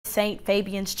St.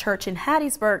 Fabian's Church in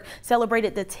Hattiesburg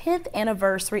celebrated the 10th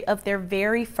anniversary of their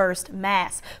very first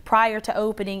Mass. Prior to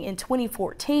opening in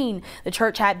 2014, the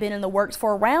church had been in the works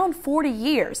for around 40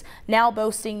 years, now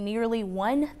boasting nearly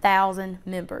 1,000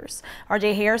 members.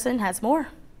 RJ Harrison has more.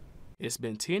 It's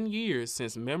been 10 years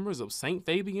since members of St.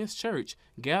 Fabian's Church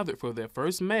gathered for their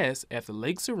first Mass at the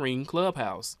Lake Serene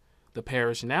Clubhouse. The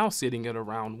parish now sitting at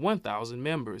around 1,000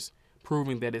 members,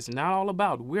 proving that it's not all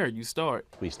about where you start.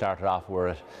 We started off, we're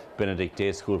at Benedict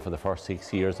Day School for the first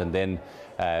 6 years, and then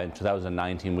in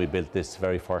 2019 we built this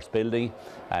very first building,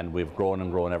 and we've grown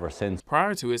and grown ever since.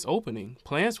 Prior to its opening,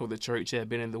 plans for the church had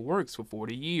been in the works for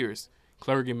 40 years,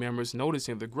 clergy members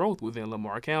noticing the growth within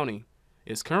Lamar County.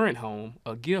 Its current home,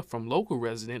 a gift from local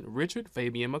resident Richard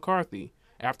Fabian McCarthy,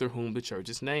 after whom the church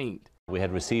is named. We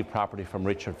had received property from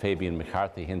Richard Fabian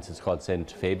McCarthy, hence it's called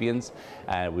St. Fabian's.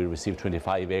 We received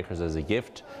 25 acres as a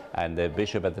gift, and the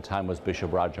bishop at the time was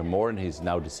Bishop Roger Moore, and he's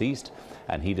now deceased,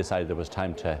 and he decided there was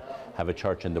time to have a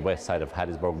church in the west side of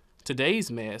Hattiesburg. Today's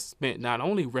Mass spent not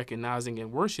only recognizing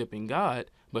and worshiping God,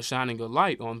 but shining a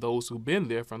light on those who've been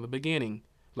there from the beginning,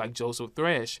 like Joseph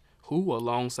Thrash, who,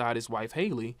 alongside his wife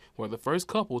Haley, were the first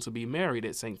couple to be married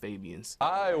at St. Fabian's.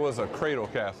 I was a cradle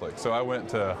Catholic, so I went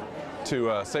to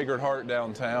Sacred Heart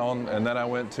downtown, and then I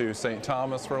went to St.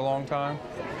 Thomas for a long time.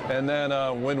 And then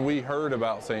when we heard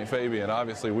about St. Fabian,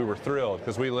 obviously we were thrilled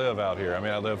because we live out here. I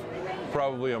mean, I live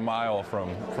probably a mile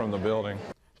from the building.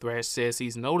 Thrash says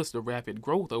he's noticed the rapid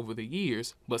growth over the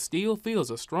years, but still feels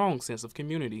a strong sense of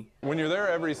community. When you're there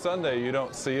every Sunday, you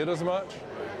don't see it as much.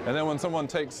 And then when someone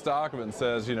takes stock of it and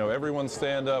says, you know, everyone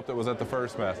stand up that was at the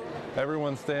first Mass,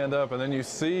 everyone stand up, and then you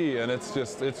see, and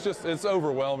it's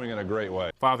overwhelming in a great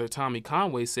way. Father Tommy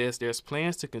Conway says there's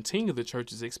plans to continue the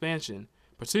church's expansion,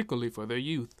 particularly for their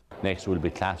youth. Next will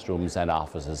be classrooms and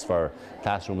offices for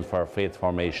faith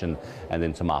formation, and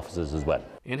then some offices as well.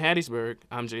 In Hattiesburg,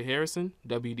 I'm Jay Harrison,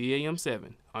 WDAM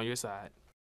 7, on your side.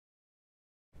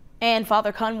 And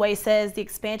Father Conway says the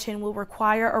expansion will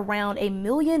require around $1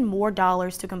 million more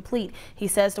to complete. He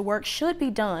says the work should be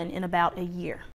done in about a year.